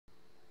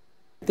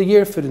The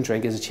year of food and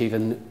drink is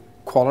achieving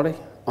quality,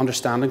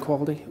 understanding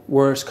quality,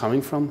 where it's coming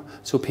from,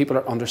 so people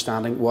are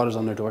understanding what is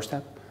on their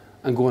doorstep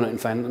and going out and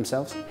finding it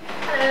themselves.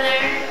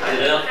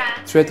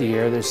 Throughout the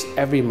year,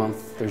 every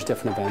month there's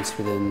different events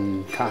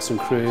within Cast and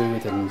Crew,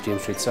 within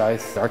James Street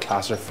South. Our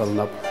classes are filling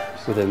up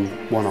within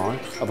 1 hour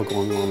of it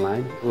going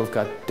online. We've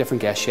got different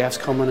guest chefs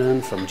coming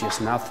in, from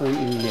Jason Athling,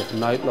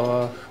 Nathan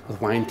Outlaw,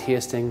 with wine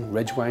tasting,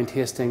 Ridge wine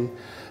tasting.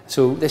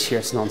 So this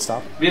year it's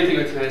non-stop. The main thing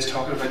about today is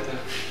talking about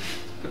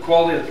the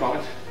quality of the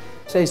product.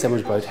 Today's dinner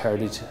is about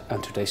heritage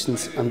and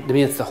traditions, and to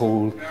me it's the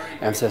whole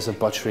emphasis of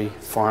butchery,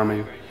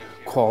 farming,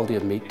 quality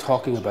of meat,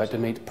 talking about the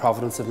meat,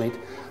 provenance of meat.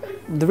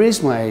 The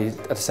reason why I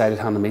decided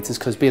to handle meats is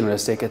because, being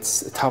realistic,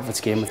 it's the top of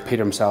its game with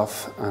Peter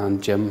himself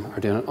and Jim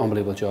are doing an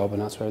unbelievable job,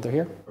 and that's why they're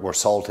here. We're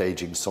salt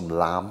aging some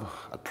lamb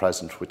at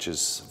present, which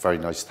is a very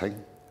nice thing.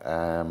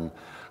 And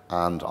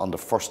on the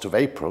 1st of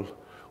April,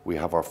 we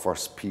have our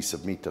first piece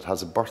of meat that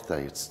has a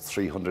birthday. It's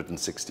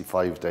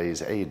 365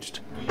 days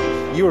aged.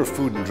 Your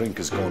food and drink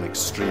is going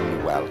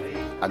extremely well.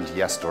 And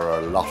yes, there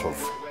are a lot of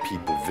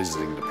people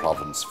visiting the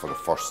province for the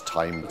first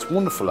time. It's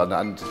wonderful,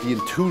 and the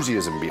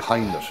enthusiasm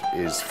behind it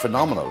is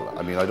phenomenal.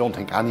 I mean, I don't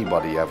think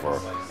anybody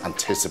ever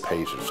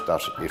anticipated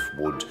that it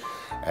would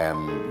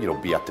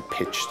be at the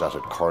pitch that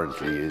it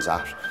currently is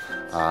at.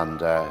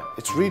 And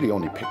it's really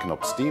only picking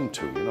up steam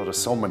too. There's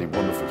so many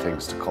wonderful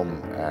things to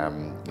come,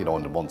 in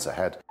the months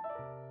ahead.